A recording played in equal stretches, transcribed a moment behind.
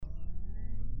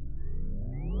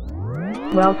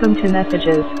Welcome to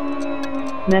Messages.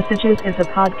 Messages is a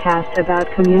podcast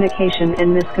about communication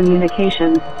and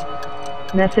miscommunication.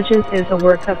 Messages is a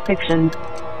work of fiction.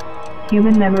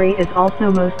 Human memory is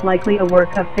also most likely a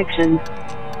work of fiction.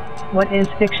 What is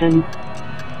fiction?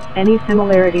 Any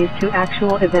similarities to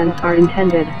actual events are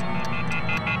intended.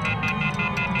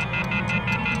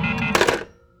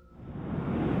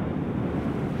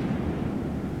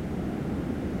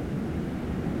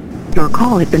 Your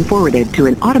call has been forwarded to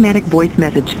an automatic voice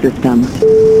message system.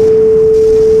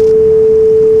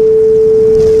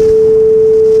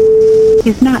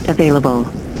 Is not available.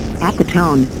 At the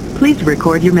tone, please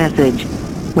record your message.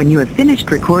 When you have finished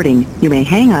recording, you may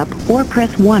hang up or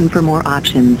press 1 for more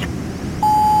options.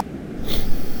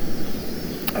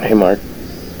 Hey Mark,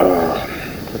 I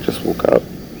just woke up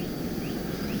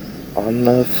on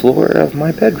the floor of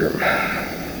my bedroom,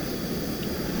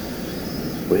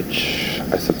 which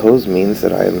I suppose means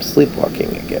that I am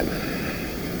sleepwalking again.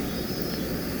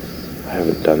 I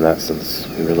haven't done that since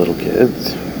we were little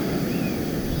kids.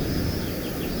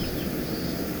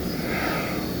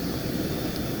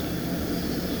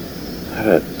 I had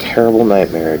a terrible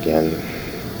nightmare again.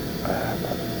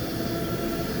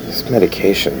 This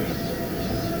medication,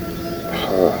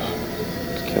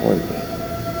 it's killing me.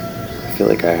 I feel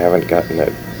like I haven't gotten a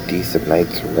decent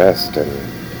night's rest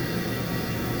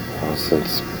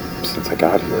since I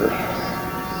got here.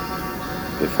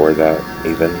 Before that,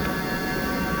 even.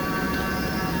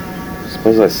 I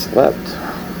suppose I slept.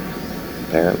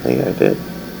 Apparently I did.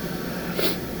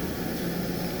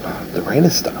 The rain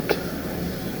has stopped.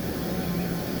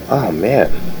 Oh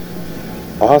man.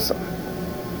 Awesome.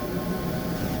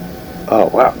 Oh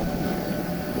wow.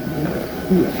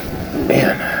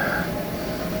 Man.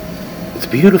 It's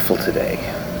beautiful today.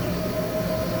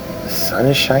 The sun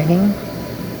is shining.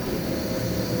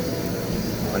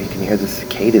 Oh, you can hear the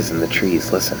cicadas in the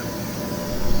trees. Listen.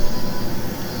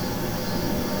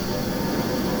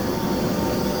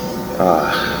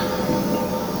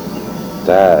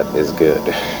 That is good.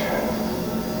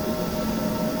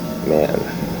 Man.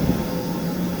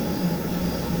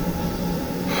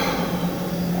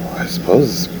 I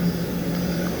suppose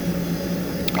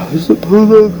I'll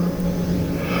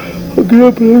get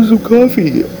up and have some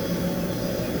coffee.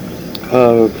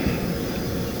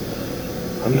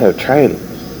 I'm gonna try and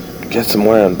get some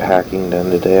more unpacking done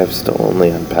today. I've still only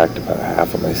unpacked about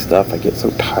half of my stuff. I get so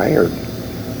tired.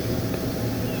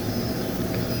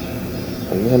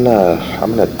 And then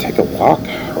I'm gonna take a walk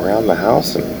around the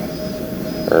house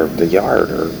or the yard,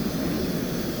 or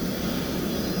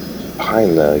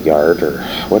behind the yard, or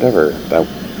whatever that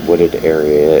wooded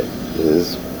area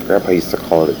is. Grandpa used to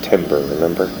call it a timber,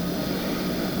 remember?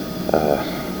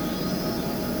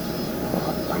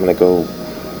 I'm gonna go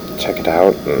check it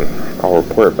out, and I'll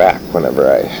report back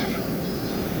whenever I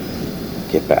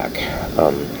get back.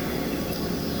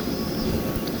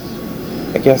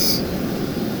 I guess,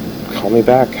 call me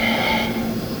back.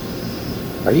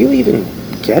 Are you even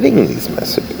getting these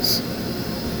messages?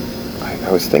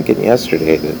 I was thinking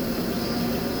yesterday that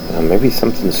maybe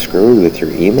something's screwed with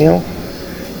your email.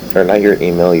 Or not your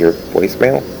email, your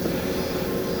voicemail.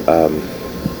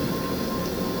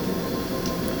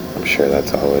 I'm sure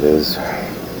that's all it is.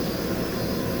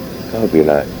 I hope you're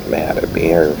not mad at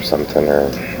me or something,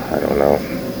 or I don't know.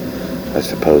 I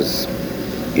suppose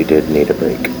you did need a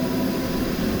break.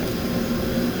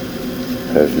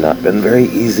 I've not been very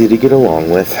easy to get along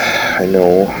with, I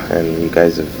know, and you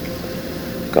guys have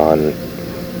gone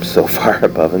so far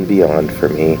above and beyond for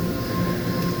me.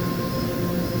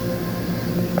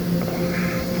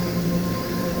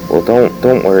 Well,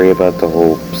 don't worry about the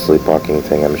whole sleepwalking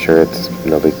thing. I'm sure it's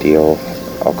no big deal.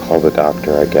 I'll call the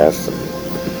doctor, I guess, and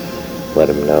let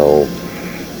him know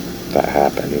that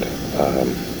happened.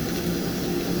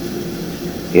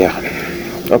 Yeah.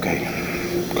 Okay.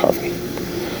 Coffee.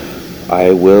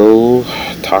 I will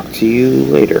talk to you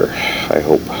later, I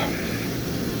hope.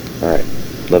 Alright.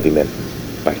 Love you, man.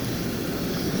 Bye.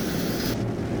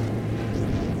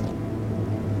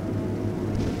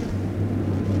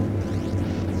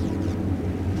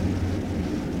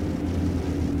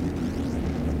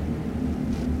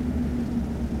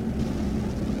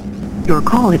 Your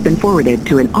call has been forwarded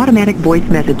to an automatic voice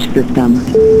message system.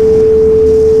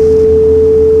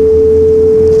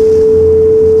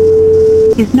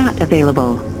 Is not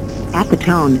available. At the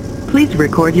tone, please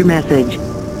record your message.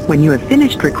 When you have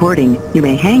finished recording, you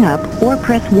may hang up or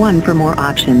press 1 for more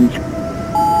options.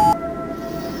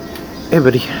 Hey,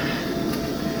 buddy.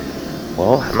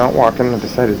 Well, I'm out walking. I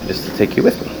decided just to take you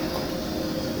with me.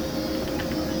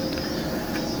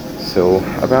 So,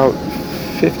 about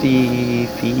 50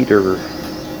 feet, or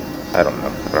I don't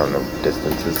know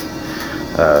distances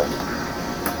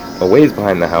A ways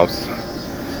behind the house,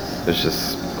 there's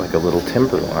just like a little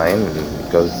timber line, and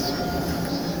it goes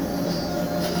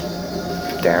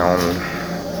down,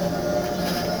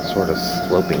 sort of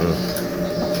sloping,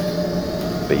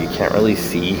 but you can't really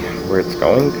see where it's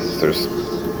going because there's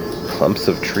clumps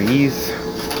of trees,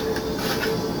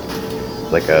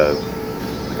 like a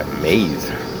maze.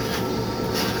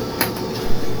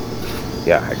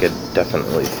 Yeah, I could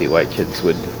definitely see why kids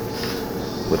would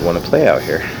want to play out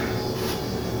here.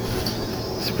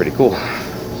 It's pretty cool.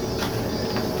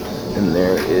 And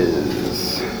there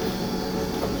is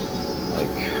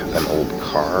like an old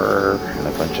car and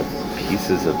a bunch of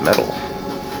pieces of metal.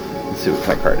 Let's see what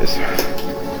my card is.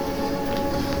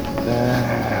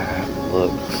 That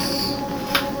looks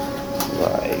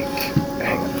like,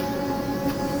 hang on.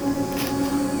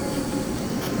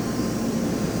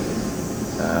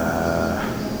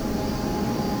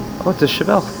 Oh, it's a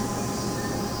Chevelle.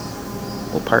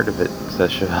 Well, part of it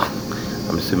says Chevelle.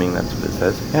 I'm assuming that's what it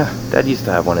says. Yeah, Dad used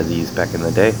to have one of these back in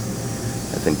the day.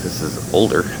 I think this is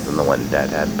older than the one Dad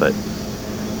had, but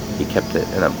he kept it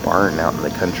in a barn out in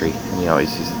the country, and he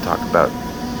always used to talk about,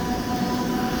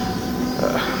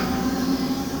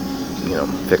 you know,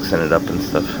 fixing it up and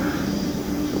stuff.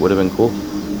 It would have been cool.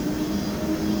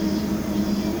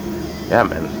 Yeah,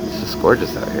 man, it's just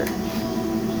gorgeous out here.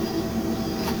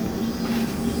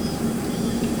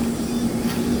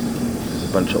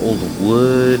 Bunch of old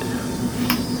wood,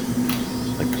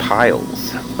 like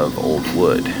piles of old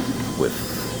wood with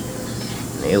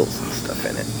nails and stuff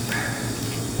in it.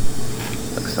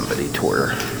 Like somebody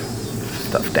tore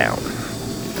stuff down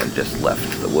and just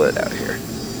left the wood out here.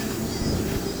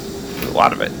 There's a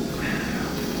lot of it.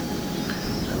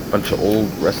 A bunch of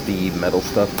old rusty metal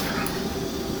stuff.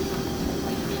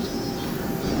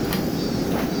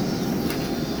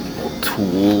 Old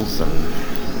tools and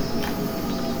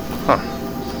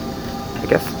I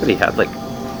guess somebody had like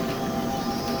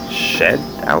shed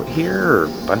out here, or a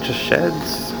bunch of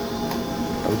sheds.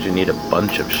 Why would you need a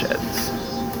bunch of sheds?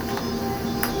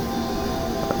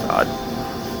 That's odd.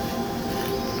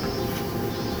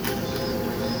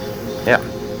 Yeah.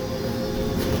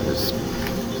 There's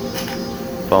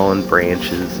fallen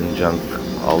branches and junk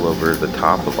all over the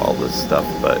top of all this stuff,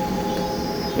 but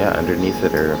yeah, underneath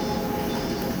it are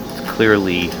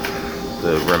clearly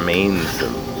the remains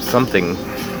of something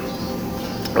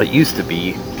that used to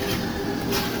be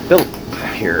built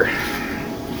here.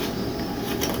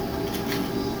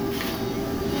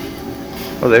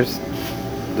 Oh,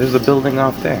 there's a building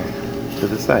off there to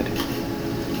the side.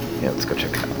 Yeah, let's go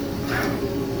check it out.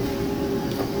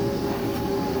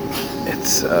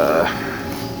 It's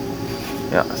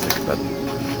yeah, it's like about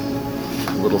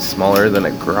a little smaller than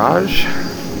a garage.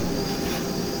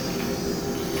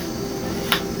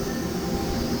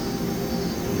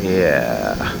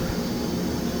 Yeah.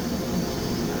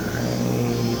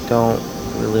 I don't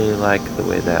really like the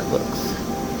way that looks.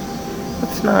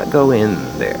 Let's not go in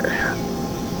there.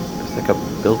 It's like a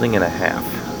building and a half.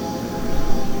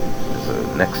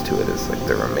 Next to it is like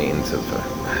the remains of a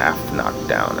half knocked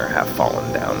down or half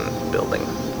fallen down building.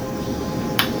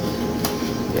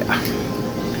 Yeah.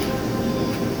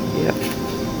 Yep.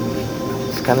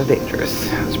 It's kind of dangerous.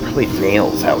 There's probably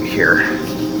nails out here.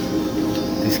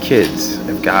 These kids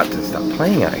have got to stop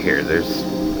playing out here. There's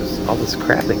all this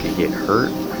crap that could get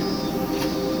hurt.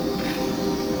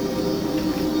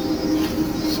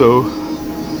 So,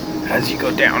 as you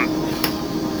go down,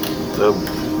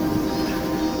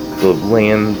 the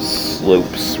land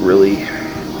slopes really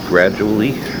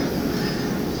gradually,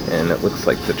 and it looks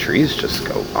like the trees just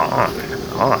go on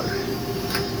and on.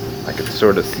 I could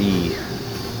sort of see,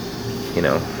 you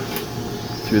know,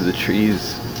 through the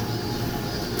trees,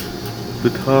 the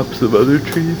tops of other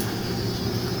trees.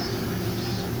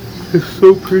 It's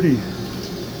so pretty.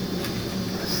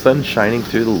 The sun shining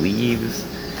through the leaves.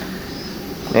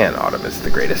 Man, autumn is the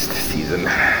greatest season.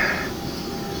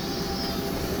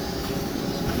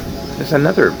 There's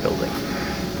another building.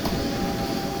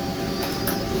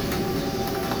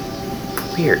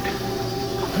 Weird.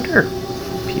 I wonder if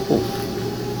people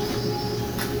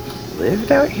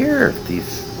lived out here, if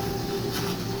these,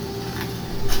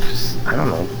 just, I don't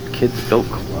know, kids built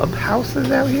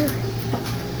clubhouses out here?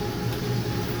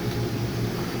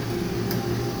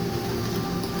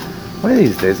 One of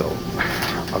these days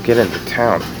I'll get into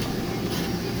town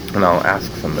and I'll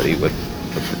ask somebody what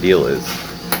the deal is.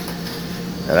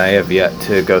 And I have yet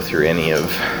to go through any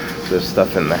of the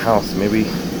stuff in the house. Maybe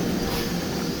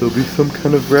there'll be some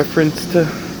kind of reference to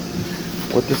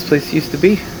what this place used to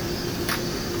be.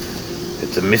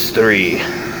 It's a mystery.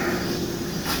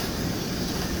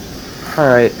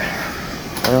 Alright.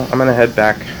 Well, I'm gonna head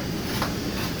back.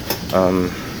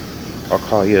 I'll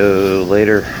call you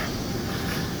later.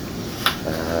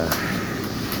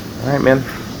 Alright, man.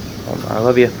 I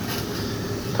love you.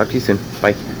 Talk to you soon.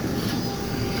 Bye.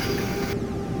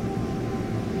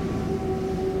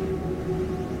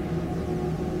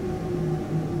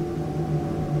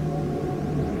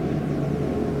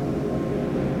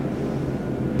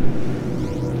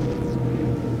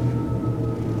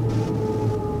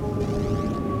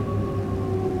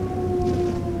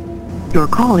 Your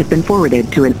call has been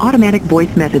forwarded to an automatic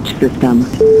voice message system.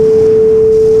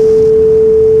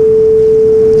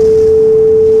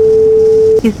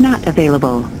 Is not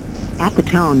available. At the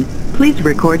tone, please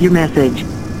record your message.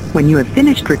 When you have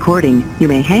finished recording, you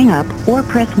may hang up or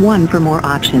press 1 for more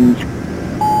options.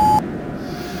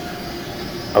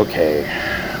 Okay,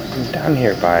 I'm down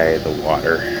here by the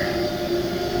water.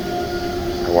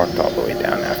 I walked all the way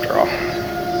down after all.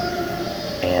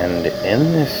 And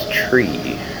in this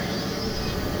tree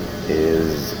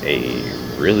is a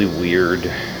really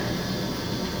weird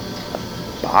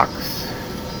box.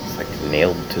 It's like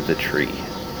nailed to the tree.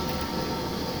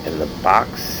 In the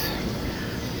box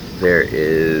there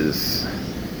is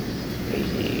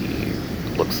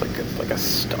looks like it's like a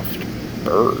stuffed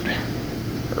bird,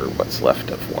 or what's left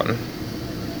of one,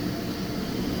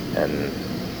 and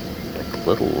like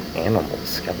little animal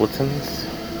skeletons.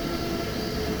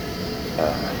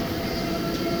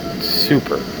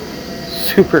 Super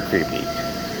creepy.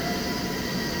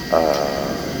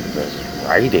 There's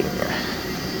writing.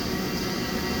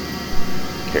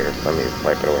 Here, let me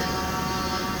wipe it away.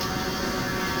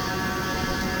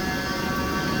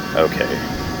 Okay.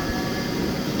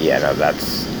 Yeah, no,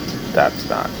 that's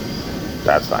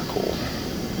not cool.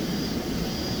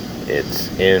 It's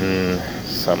in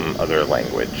some other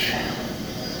language,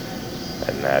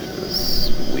 and that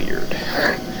is weird.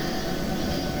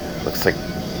 Looks like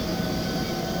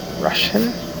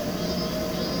Russian?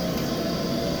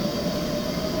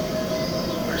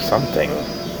 Or something.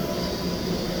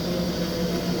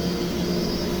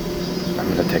 I'm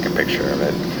gonna take a picture of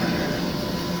it.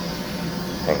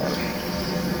 Hang on.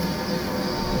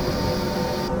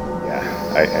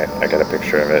 Yeah, I got a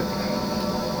picture of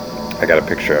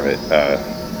it.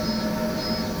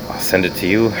 I'll send it to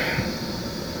you.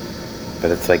 But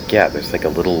it's like, yeah, there's like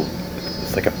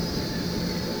it's like a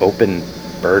open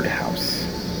birdhouse.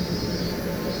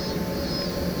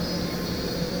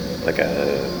 Like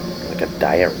a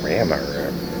diorama,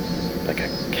 or like a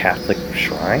Catholic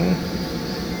shrine,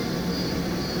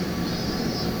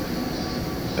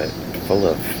 but full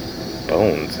of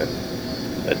bones and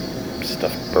a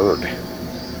stuffed bird.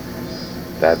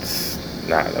 That's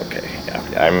not okay. Yeah,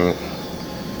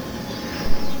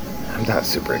 I'm not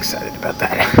super excited about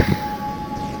that.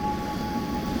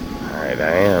 Alright,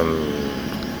 I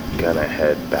am gonna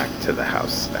head back to the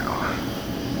house now.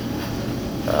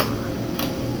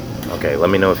 Okay, let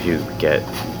me know if you get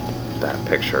that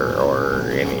picture or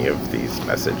any of these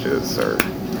messages, or...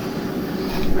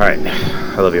 Alright,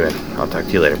 I love you, man. I'll talk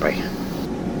to you later. Bye.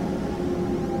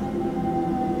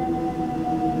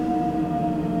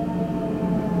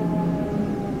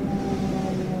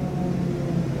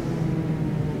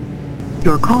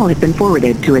 Your call has been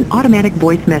forwarded to an automatic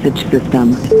voice message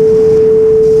system.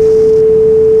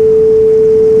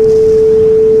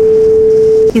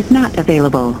 Is not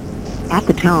available. At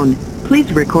the tone,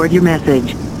 please record your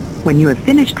message. When you have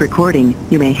finished recording,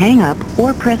 you may hang up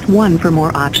or press 1 for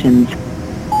more options.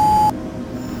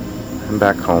 I'm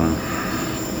back home.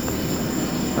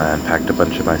 I unpacked a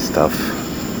bunch of my stuff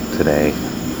today.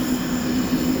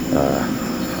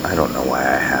 I don't know why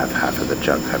I have half of the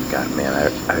junk I've got, man.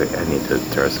 I need to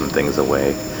throw some things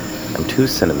away. I'm too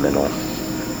sentimental.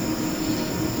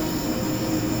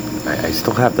 I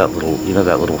still have that little,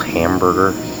 that little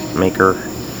hamburger maker?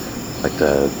 Like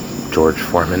the George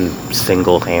Foreman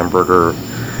single hamburger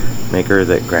maker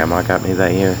that Grandma got me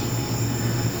that year.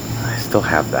 I still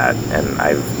have that, and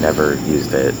I've never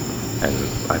used it, and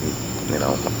I'm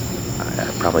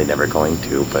probably never going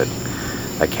to, but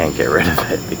I can't get rid of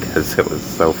it because it was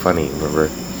so funny. Remember,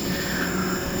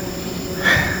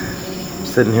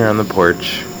 sitting here on the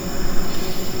porch,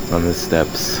 on the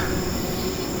steps,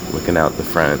 looking out the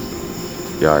front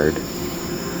yard.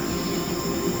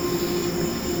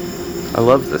 I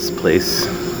love this place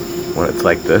when it's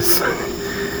like this.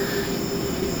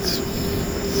 It's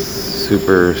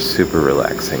super, super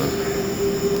relaxing.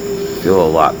 I feel a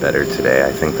lot better today.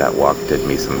 I think that walk did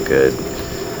me some good.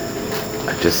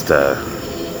 I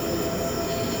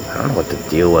don't know what the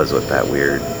deal was with that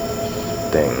weird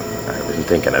thing. I've been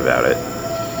thinking about it.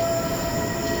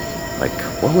 Like,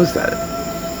 what was that?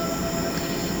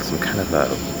 Some kind of a,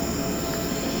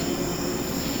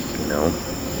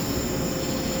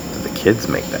 kids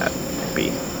make that, maybe.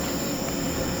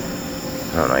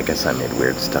 I don't know, I guess I made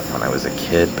weird stuff when I was a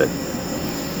kid, but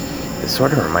it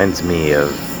sort of reminds me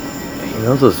of, you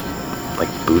know, those, like,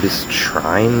 Buddhist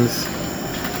shrines?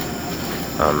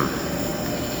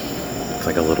 It's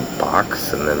like a little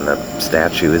box, and then the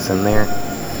statue is in there.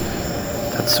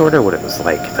 That's sort of what it was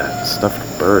like. That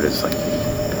stuffed bird is like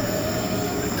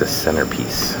the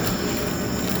centerpiece.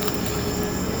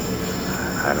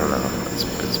 I don't know.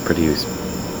 It's pretty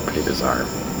bizarre.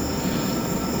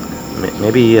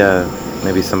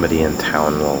 Maybe somebody in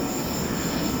town will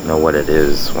know what it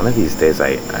is. One of these days,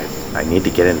 I need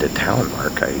to get into town,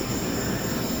 Mark.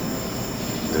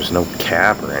 There's no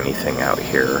cab or anything out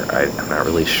here. I'm not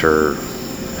really sure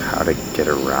how to get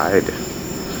a ride,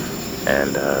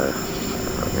 and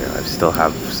I still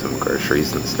have some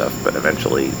groceries and stuff, but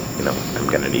eventually, I'm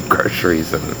gonna need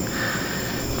groceries and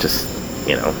just,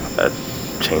 a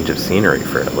change of scenery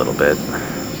for a little bit.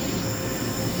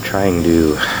 Trying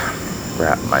to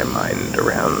wrap my mind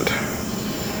around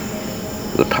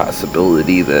the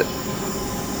possibility that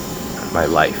my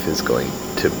life is going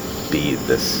to be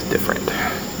this different.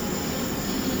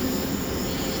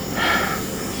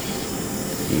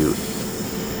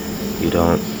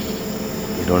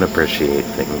 You don't appreciate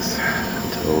things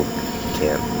until you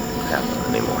can't have them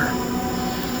anymore.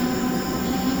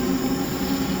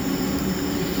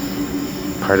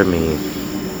 Part of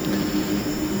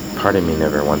me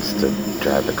never wants to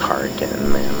drive the car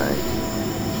again, man.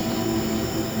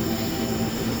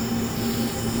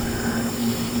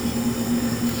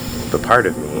 But part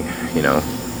of me,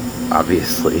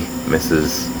 obviously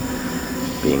misses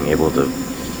being able to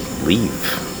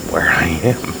leave where I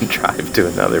am and drive to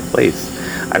another place.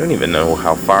 I don't even know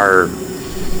how far,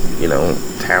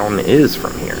 town is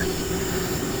from here.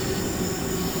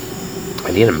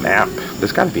 I need a map.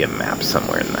 There's got to be a map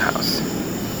somewhere in the house.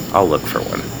 I'll look for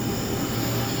one.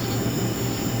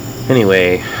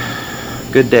 Anyway,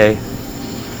 good day.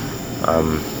 I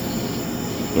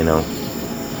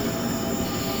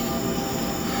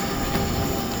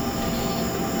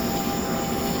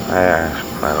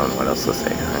don't know what else to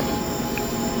say. I'm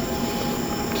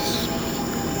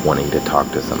just wanting to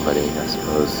talk to somebody, I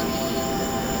suppose.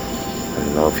 I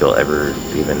don't know if you'll ever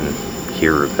even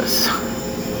hear this,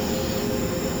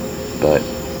 but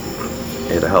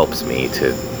it helps me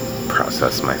to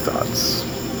process my thoughts.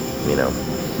 You know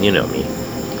me.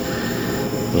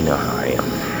 You know how I am.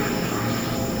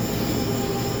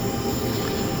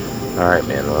 Alright,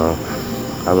 man, well,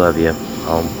 I love you.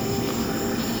 I'll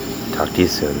talk to you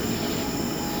soon.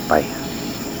 Bye.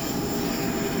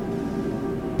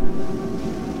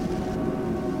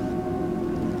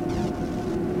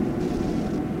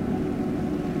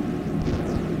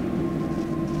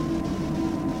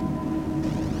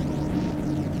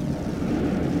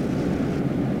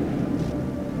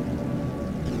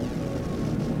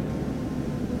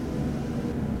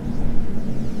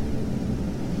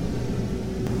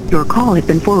 Your call has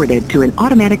been forwarded to an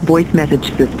automatic voice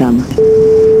message system.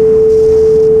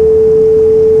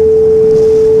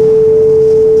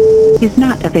 Is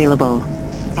not available.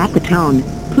 At the tone,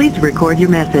 please record your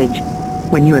message.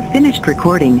 When you have finished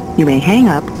recording, you may hang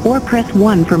up or press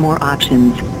 1 for more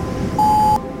options.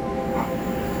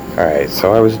 Alright,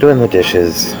 so I was doing the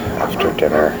dishes after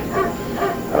dinner,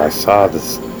 and I saw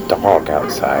this dog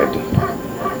outside,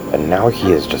 and now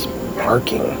he is just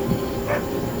barking.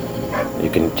 You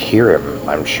can hear him,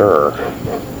 I'm sure.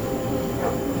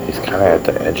 He's kind of at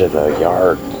the edge of the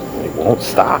yard. He won't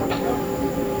stop.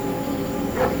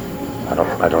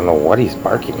 I don't know what he's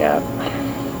barking at,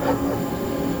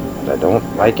 but I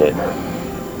don't like it.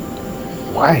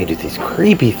 Why do these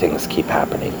creepy things keep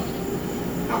happening?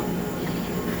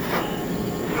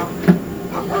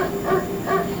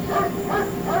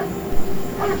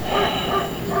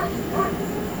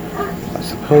 I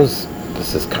suppose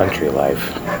this is country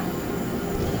life.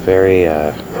 Very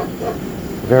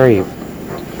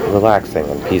relaxing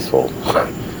and peaceful.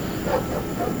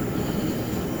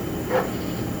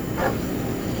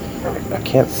 I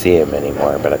can't see him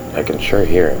anymore, but I can sure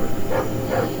hear him.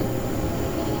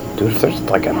 Dude, if there's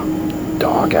like a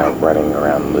dog out running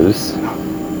around loose, it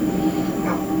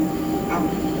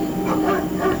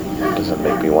doesn't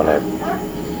make me want to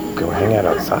go hang out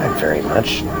outside very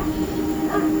much.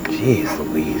 Jeez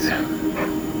Louise.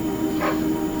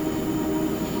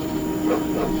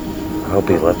 I hope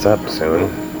he lets up soon.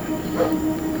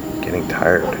 Getting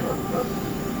tired.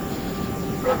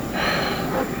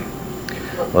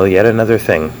 Well, yet another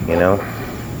thing,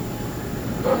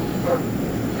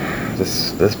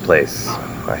 This place,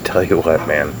 I tell you what,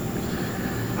 man.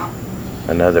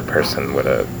 Another person would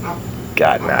have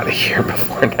gotten out of here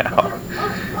before now.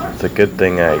 It's a good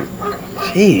thing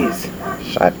Jeez,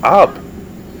 shut up.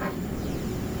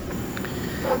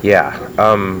 Yeah,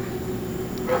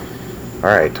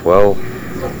 alright, well,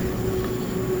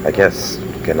 I guess,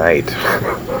 good night.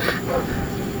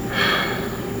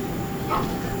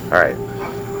 Alright,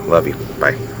 love you,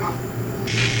 bye.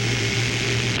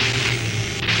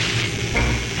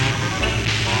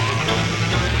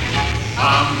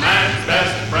 A man's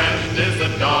best friend is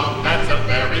a dog, that's a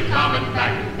very common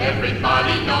fact,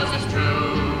 everybody knows it's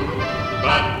true.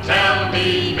 But tell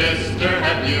me, mister,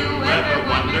 have you ever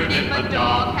wondered if a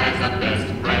dog has a best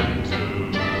friend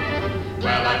too?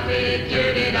 Well, I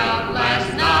figured it out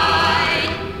last night,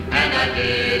 and I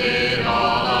did it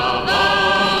all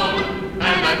alone,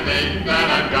 and I think that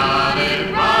I've got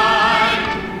it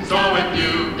right. So if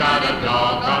you've got a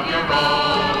dog of your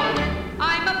own,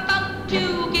 I'm about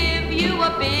to give you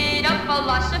a bit of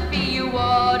philosophy you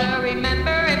ought to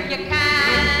remember if you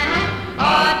can.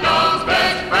 a dog's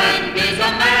best friend is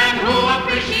a man who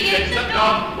appreciates a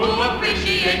dog, who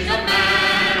appreciates a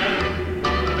man.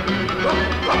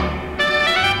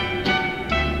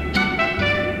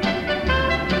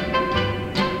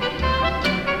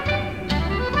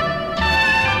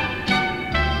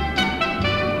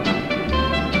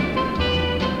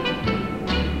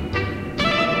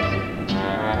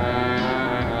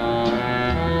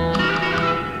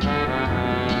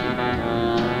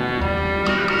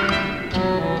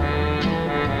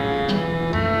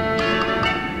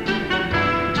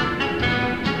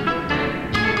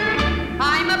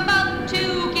 I'm about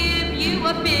to give you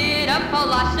a bit of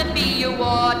philosophy you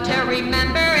ought to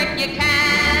remember if you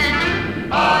can.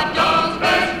 A dog's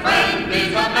best friend is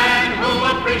a man who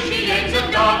appreciates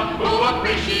a dog, who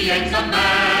appreciates a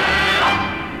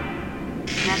man.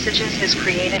 Messages is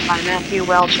created by Matthew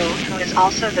Welchel, who is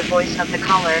also the voice of the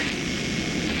caller.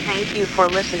 Thank you for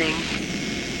listening.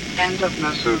 End of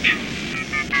message.